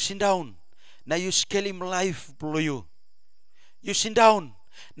 You sit down. Now you scale him life below you. You sit down.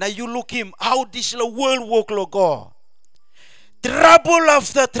 Now you look him how this world work lo go. Trouble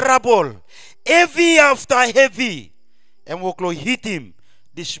after trouble. Heavy after heavy. And work lo hit him.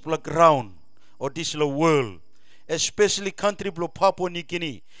 This ground or this world. Especially country blow Papua New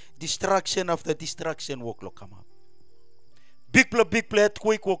Guinea. Distraction after distraction work lo come up. Big play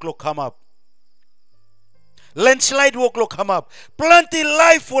earthquake work lo come up. Landslide work lo come up. Plenty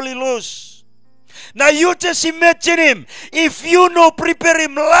life will lose. Now you just imagine him. If you no prepare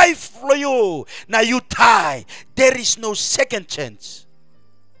him life for you, now you die. There is no second chance.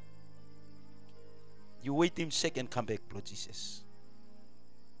 You wait him second, come back, Lord Jesus.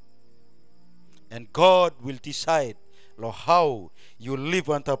 And God will decide lo how you live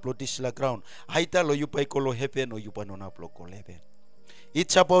on top of this la ground. Haita lo you pa ko heaven or you pa non ko heaven.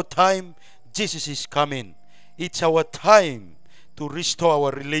 It's about time Jesus is coming. It's our time to restore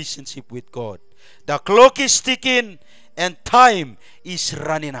our relationship with God. The clock is ticking and time is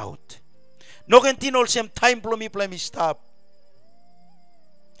running out. No continue sem time plomi plami stop.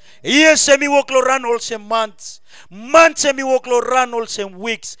 Years semi walk lo run all sem months. Months semi walk lo run all sem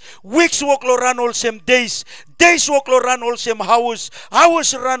weeks. Weeks walk lo run all sem days. Days walk lo run all sem hours.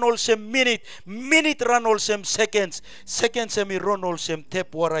 Hours run all sem minute. Minute run all sem seconds. Seconds semi run all sem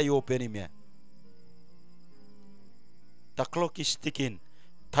tap wara you open him. The clock is ticking.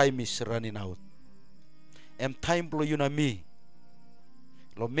 Time is running out. And time blow you na me.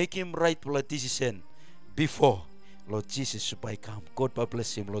 Lo make him right for decision before Lord Jesus should come. God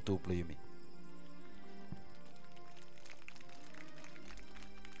bless him, Lord, to blow you me.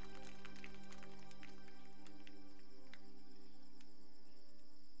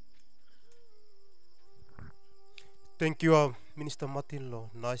 Thank you, Minister Martin. Lo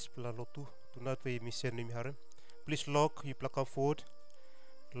nice pla lo tu. Tonight we mission ni harem. Please log you come forward.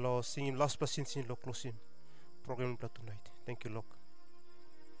 Lo singing last blessing sin lo closing program tonight. Thank you, log.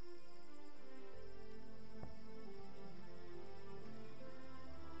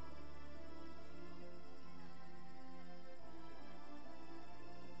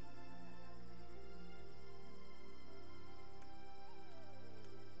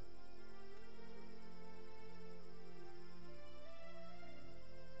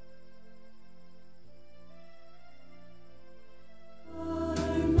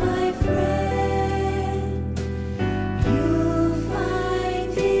 My friend, you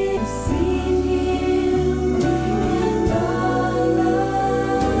find it, seen Him, and all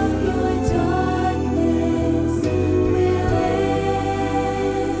of your darkness will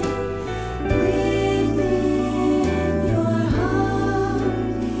end. Within your heart,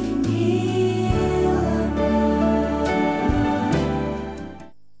 He'll abide.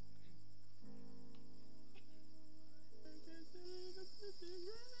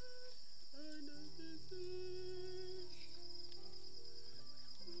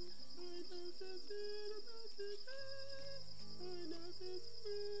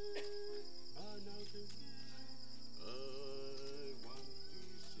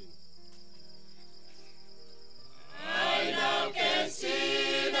 I now can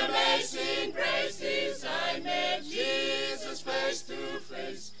see the amazing graces. I met Jesus face to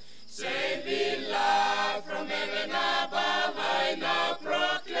face. Saving love from heaven above. I now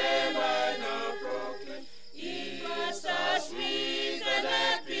proclaim, it was a sweet and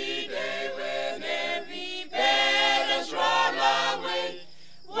happy day when every burdens roll away.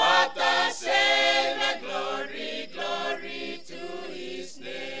 What a Savior, glory, glory to His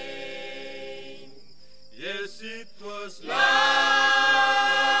name. Yes, it was Love,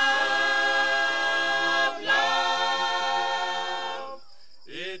 love,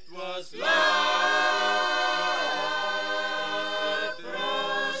 It was love,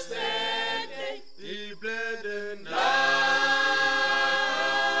 frosted day. He bled and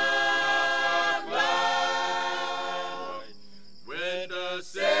Love, love, when the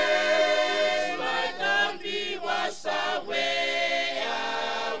says my donkey was away,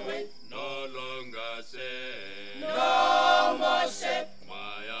 away. no longer said, No more said,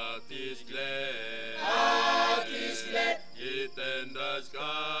 my heart is glad. heart is glad. It and the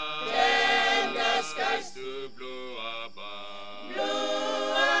sky, And the skies to blow above.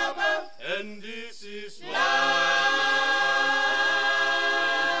 blue above. And this is Love,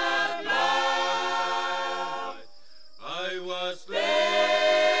 love, I was Pentecost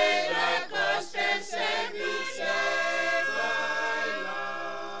and saved my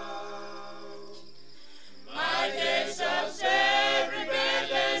love. My days of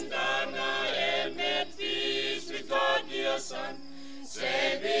self-rebellion done, I am at peace with God your Son.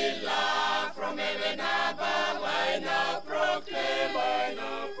 Saving love from heaven above, I now proclaim,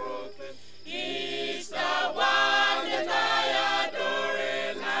 He's the one that I adore,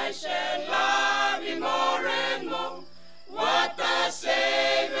 and I shall love Him more and more. What a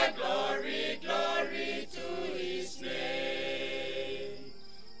Savior, glory, glory to His name.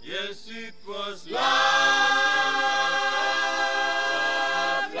 yes, it was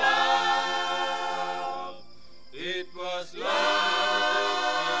Love, love, It was love,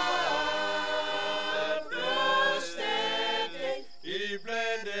 frosted day. He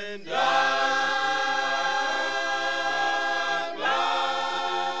bled and Love,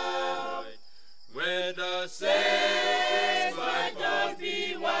 love, when the says my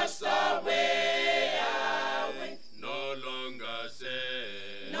donkey was away, away. no longer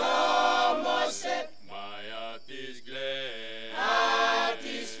said, No more said,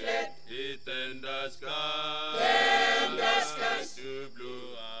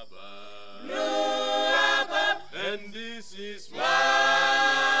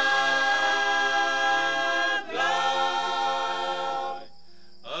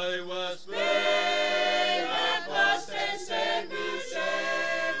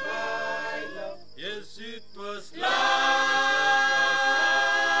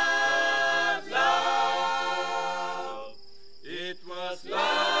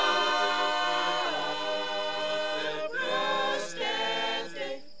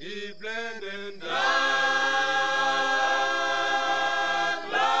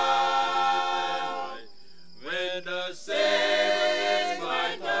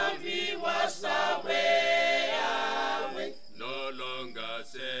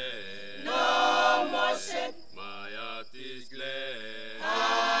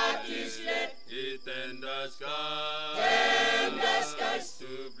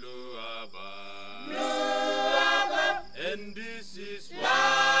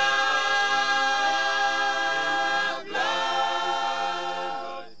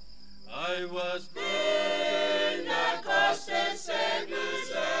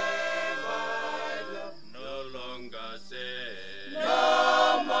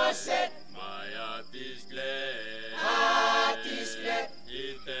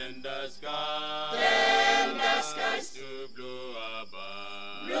 skies to blow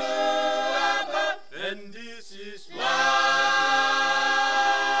above. And this is what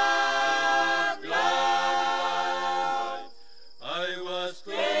glorified. I was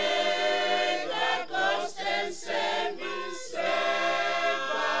Take that lost and saved me, saved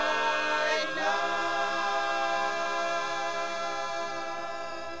by love.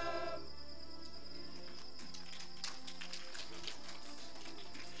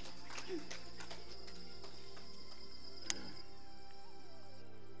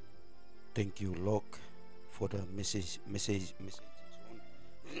 Thank you, Locke, for the message.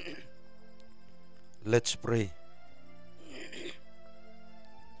 Let's pray.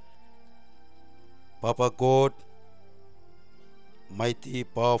 Papa God, mighty,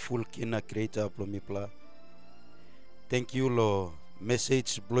 powerful King and Creator of Plumipla. Thank you, Lord.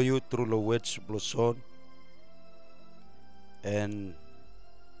 Message blow you through the words blow son and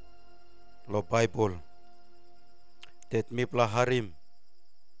Lord Bible. That mipla harim.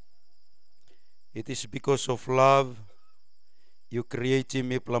 It is because of love you created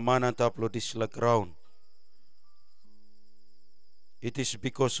mipla man taplo this la ground. It is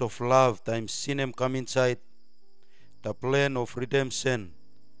because of love time sin him come inside. The plan of redemption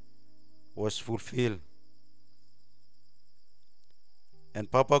was fulfilled. And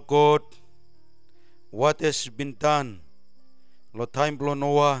Papa God, what has been done, lo time blow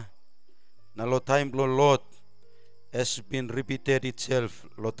Noah, na lo time blow Lot, has been repeated itself,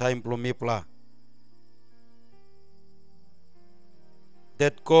 lo time blow mipla.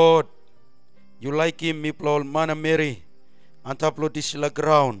 That God, you like him mipla ol mana Mary, antaplo this la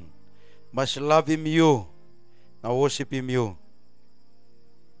ground, must love him you, now worship him you.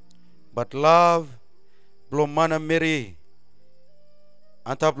 But love, blow mana Mary,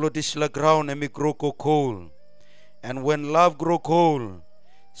 antaplo this la ground and me grow cold. And when love grow cold,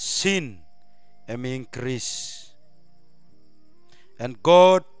 sin and me increase. And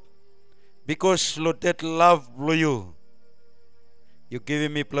God, because lo that love blow you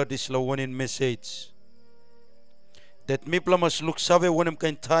giving me pla this la warning message. That me pla must look save when I'm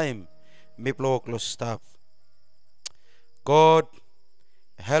kind time, me pla close stop. God,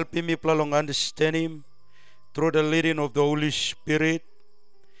 help me pla long understand him through the leading of the Holy Spirit.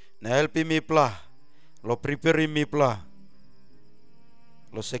 Na help me pla, lo prepare me pla,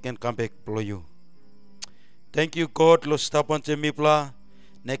 lo second come back blow you. Thank you God, lo stop unto me pla,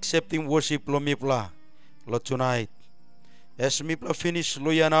 na accepting worship lo me pla, lo tonight. As me pla finish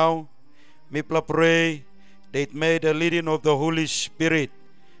lo ya now, me pla pray that may the leading of the Holy Spirit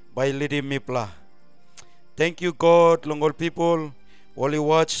by leading me pla. Thank you God, long all people, all you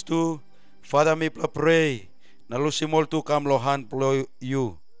watch too. Father me pla pray, na lo simol to come lo hand blow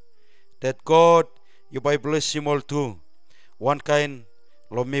you. That God, you by bless him all too. One kind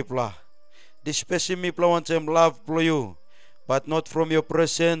lo mipla. This special mipla wants him love blow you, but not from your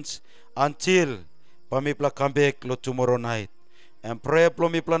presence until pa mipla come back lo tomorrow night. And pray plo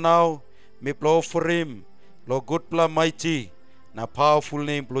mipla now, mipla offer him lo good pla mighty, na powerful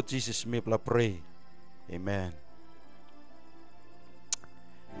name plo Jesus mipla pray. Amen.